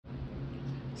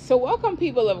So welcome,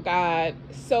 people of God.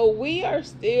 So we are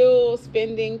still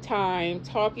spending time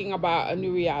talking about a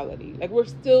new reality. Like, we're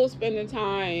still spending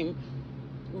time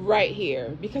right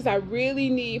here because I really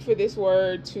need for this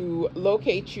word to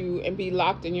locate you and be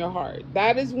locked in your heart.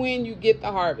 That is when you get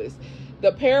the harvest.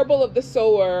 The parable of the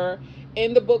sower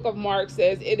in the book of Mark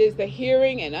says it is the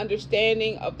hearing and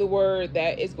understanding of the word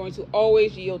that is going to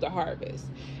always yield a harvest.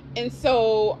 And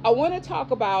so I want to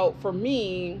talk about, for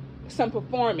me, some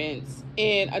performance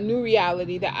in a new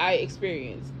reality that I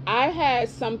experienced. I had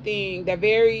something that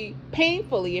very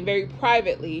painfully and very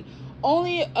privately,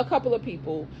 only a couple of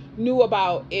people knew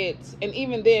about it, and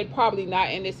even then probably not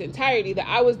in its entirety, that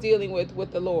I was dealing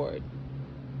with the Lord.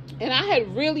 And I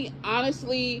had really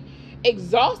honestly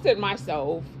exhausted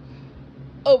myself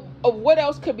of what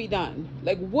else could be done.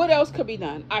 Like, what else could be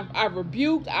done? I've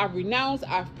rebuked, I've renounced,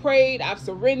 I've prayed, I've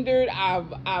surrendered,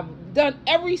 I've done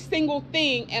every single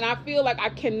thing, and I feel like I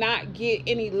cannot get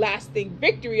any lasting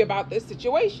victory about this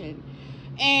situation.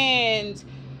 And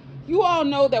you all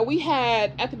know that we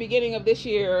had, at the beginning of this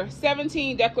year,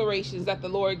 17 declarations that the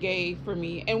Lord gave for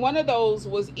me, and one of those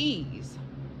was ease.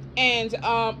 And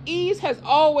ease has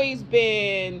always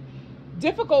been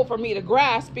difficult for me to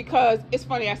grasp, because it's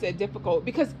funny I said difficult,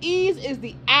 because ease is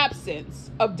the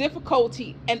absence of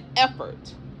difficulty and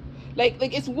effort. Like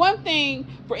it's one thing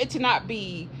for it to not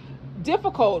be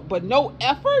difficult but no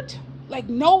effort. Like,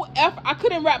 no effort. I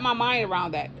couldn't wrap my mind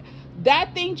around that.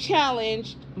 That thing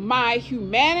challenged my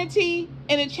humanity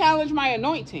and it challenged my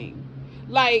anointing.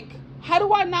 Like, how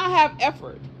do I not have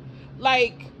effort?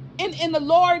 Like, in the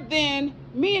Lord, then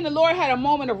me and the Lord had a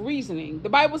moment of reasoning. The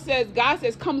Bible says, God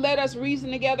says, come, let us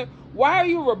reason together. Why are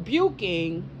you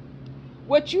rebuking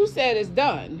what you said is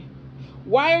done?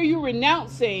 Why are you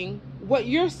renouncing what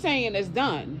you're saying is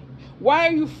done? Why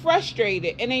are you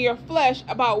frustrated and in your flesh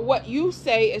about what you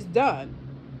say is done?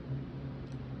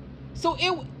 So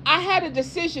I had a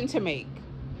decision to make.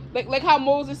 Like how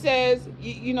Moses says,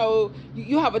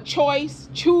 you have a choice,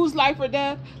 choose life or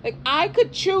death. Like, I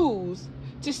could choose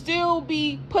to still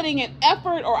be putting in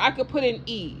effort, or I could put in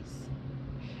ease.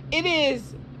 It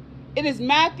is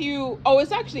Matthew. Oh,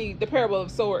 it's actually the parable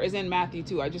of sower is in Matthew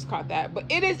too. I just caught that. But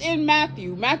it is in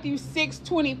Matthew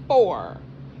 6:24.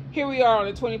 Here we are on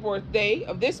the 24th day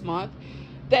of this month,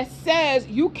 that says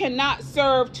you cannot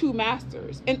serve two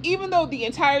masters. And even though the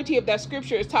entirety of that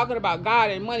scripture is talking about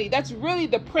God and money, that's really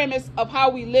the premise of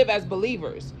how we live as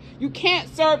believers. You can't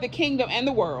serve the kingdom and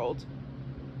the world.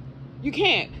 You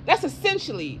can't. That's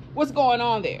essentially what's going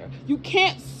on there. You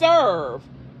cannot serve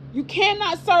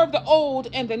the old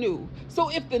and the new. So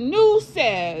if the new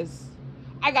says,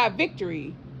 I got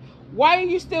victory, why are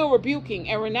you still rebuking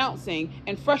and renouncing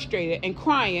and frustrated and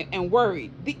crying and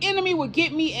worried? The enemy would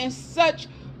get me in such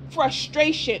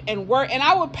frustration and worry, and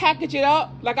I would package it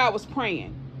up like I was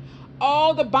praying.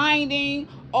 All the binding,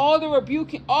 all the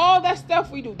rebuking, all that stuff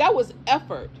we do, that was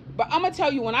effort. But I'm going to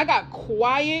tell you, when I got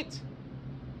quiet,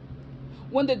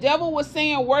 when the devil was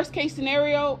saying worst case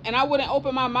scenario and I wouldn't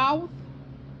open my mouth,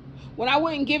 when I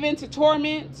wouldn't give in to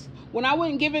torment, when I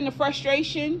wouldn't give in to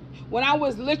frustration, when I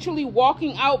was literally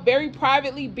walking out very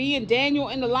privately, being Daniel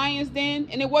in the lion's den,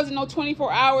 and it wasn't no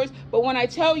 24 hours. But when I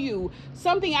tell you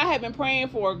something I have been praying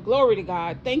for, glory to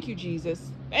God. Thank you,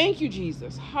 Jesus. Thank you,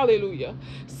 Jesus. Hallelujah.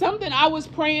 Something I was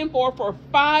praying for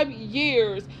 5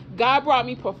 years, God brought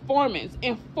me performance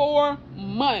in 4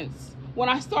 months. When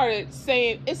I started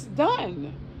saying, it's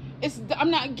done.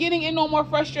 I'm not getting in no more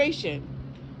frustration.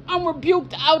 I'm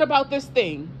rebuked out about this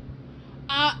thing.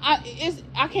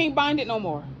 I can't bind it no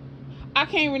more. I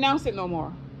can't renounce it no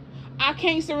more. I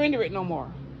can't surrender it no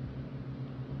more.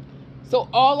 So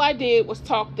all I did was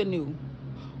talk the new.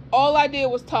 All I did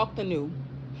was talk the new.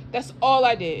 That's all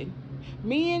I did.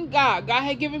 Me and God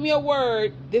had given me a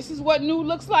word. This is what new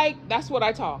looks like. That's what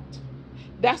I talked.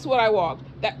 That's what I walked.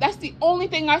 That's the only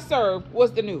thing I served,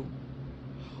 was the new.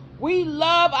 We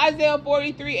love Isaiah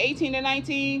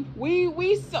 43:18-19.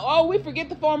 We forget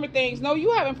the former things. No,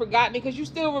 you haven't forgotten it, because you're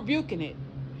still rebuking it.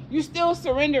 You're still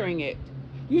surrendering it.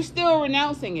 You're still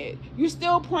renouncing it. You're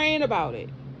still praying about it.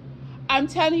 I'm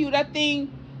telling you,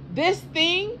 this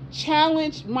thing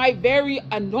challenged my very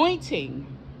anointing.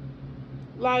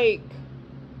 Like,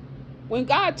 when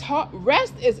God taught,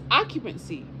 rest is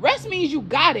occupancy. Rest means you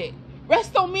got it.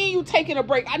 Rest don't mean you taking a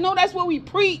break. I know that's what we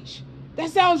preach. That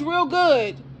sounds real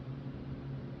good.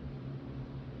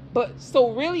 But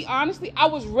so really, honestly, I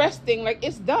was resting like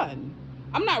it's done.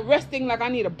 I'm not resting like I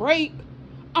need a break.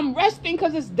 I'm resting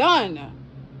because it's done.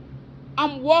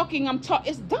 I'm walking,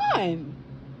 it's done.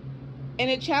 And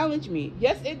it challenged me.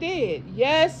 Yes, it did.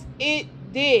 Yes, it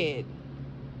did.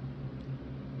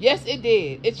 Yes, it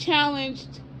did. It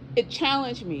challenged It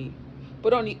challenged me.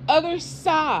 But on the other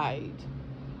side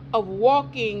of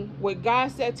walking what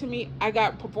God said to me, I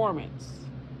got performance.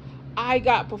 I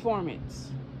got performance.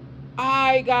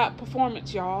 I got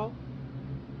performance, y'all.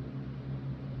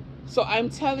 So I'm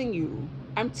telling you,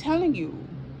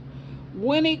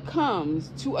 when it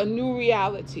comes to a new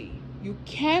reality, you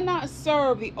cannot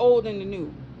serve the old and the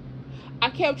new. I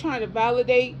kept trying to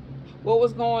validate what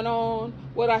was going on,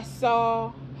 what I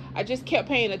saw. I just kept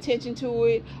paying attention to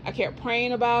it. I kept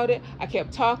praying about it. I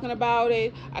kept talking about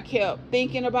it. I kept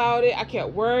thinking about it. I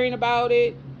kept worrying about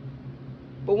it.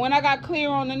 But when I got clear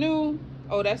on the new,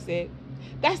 oh, that's it.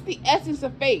 That's the essence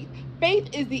of faith. Faith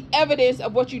is the evidence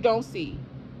of what you don't see.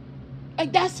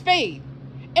 Like, that's faith.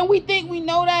 And we think we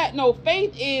know that. No,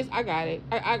 faith is, I got it.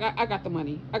 I got the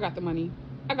money. I got the money.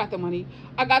 I got the money.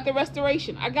 I got the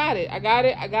restoration. I got it. I got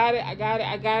it. I got it. I got it.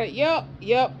 I got it.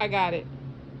 Yep. I got it.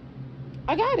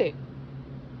 I got it.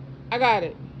 I got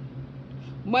it.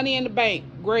 Money in the bank.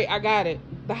 Great. I got it.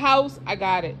 The house. I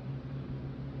got it.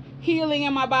 Healing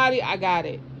in my body. I got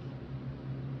it.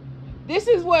 This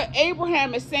is what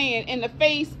Abraham is saying in the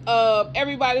face of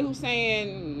everybody who's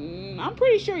saying, I'm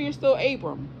pretty sure you're still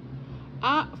Abram.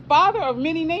 Father of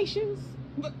many nations?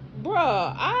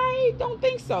 Bruh, I don't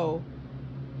think so.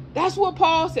 That's what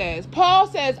Paul says. Paul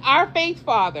says our faith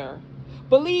father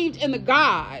believed in the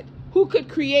God who could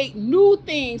create new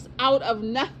things out of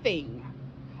nothing.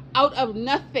 Out of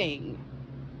nothing.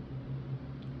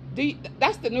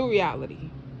 That's the new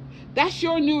reality. That's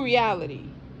your new reality.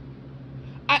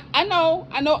 I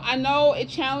know it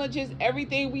challenges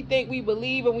everything we think we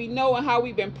believe and we know, and how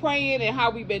we've been praying and how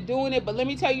we've been doing it. But let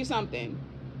me tell you something.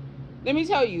 Let me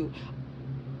tell you.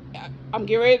 I'm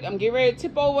getting ready to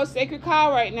tip over a sacred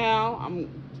cow right now.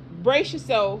 Brace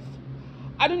yourself.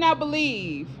 I do not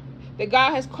believe that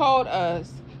God has called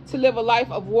us to live a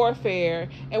life of warfare,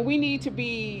 and we need to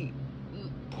be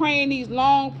praying these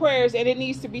long prayers, and it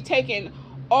needs to be taking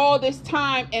all this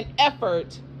time and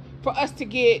effort for us to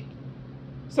get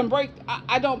some break.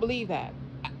 I don't believe that.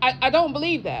 I don't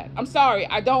believe that. I'm sorry.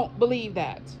 I don't believe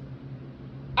that.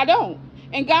 I don't.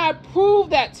 And God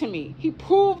proved that to me. He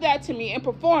proved that to me in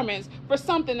performance for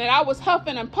something that I was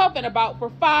huffing and puffing about for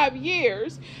 5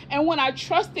 years. And when I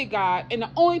trusted God and the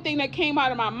only thing that came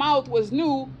out of my mouth was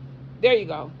new, there you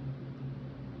go.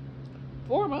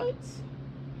 4 months?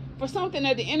 For something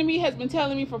that the enemy has been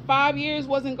telling me for 5 years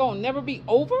wasn't going to never be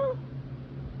over?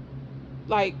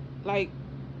 Like,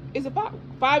 it's about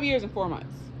 5 years and 4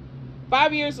 months.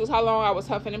 5 years was how long I was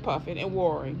huffing and puffing and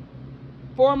warring.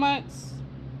 4 months,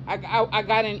 I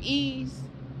got an ease.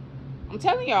 I'm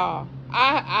telling y'all,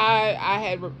 I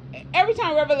had, every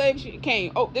time revelation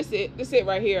came, oh, this it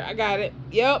right here. I got it.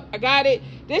 Yep, I got it.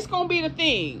 This gonna be the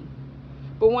thing.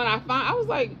 But when I was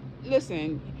like,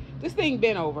 listen, this thing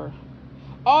been over.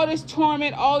 All this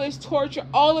torment, all this torture,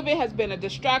 all of it has been a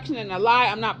distraction and a lie.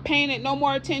 I'm not paying it no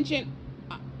more attention.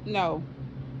 No.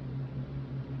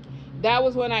 That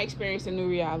was when I experienced a new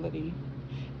reality.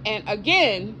 And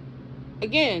again,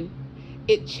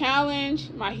 it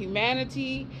challenged my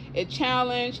humanity. It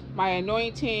challenged my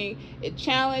anointing. It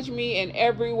challenged me in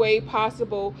every way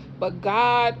possible. But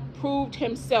God proved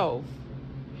himself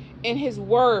in his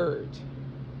word.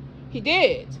 He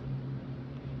did.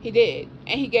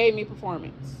 And he gave me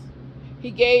performance.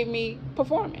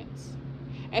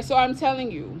 And so I'm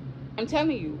telling you,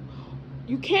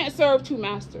 you can't serve two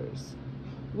masters.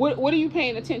 What are you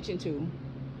paying attention to?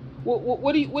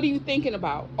 What are you thinking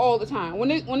about all the time? When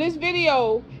this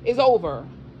video is over,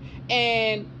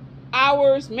 and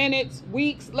hours, minutes,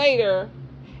 weeks later,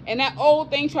 and that old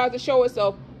thing tries to show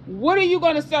itself, what are you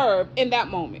going to serve in that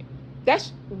moment?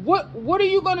 That's what are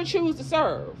you going to choose to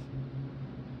serve?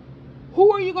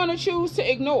 Who are you going to choose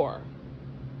to ignore?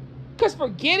 Because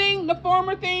forgetting the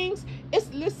former things, it's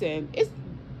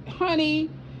honey.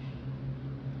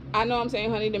 I know I'm saying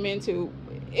honey to men too.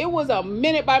 It was a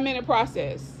minute by minute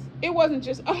process. It wasn't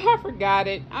just, oh, I forgot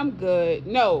it, I'm good.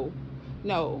 No.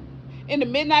 In the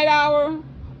midnight hour,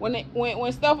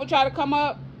 when stuff would try to come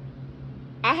up,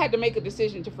 I had to make a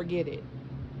decision to forget it.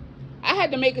 I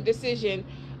had to make a decision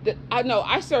that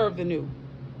I serve the new.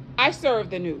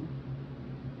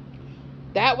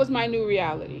 That was my new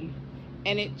reality.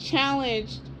 And it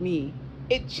challenged me.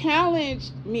 It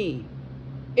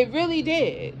really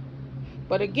did.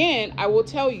 But again, I will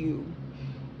tell you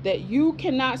that you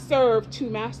cannot serve two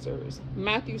masters.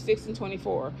 Matthew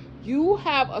 6:24. You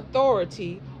have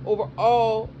authority over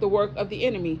all the work of the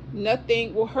enemy.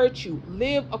 Nothing will hurt you.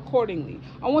 Live accordingly.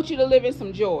 I want you to live in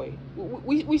some joy.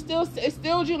 It's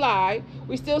still July.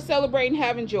 We still celebrating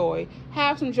having joy.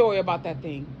 Have some joy about that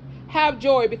thing. Have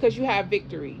joy because you have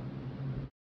victory.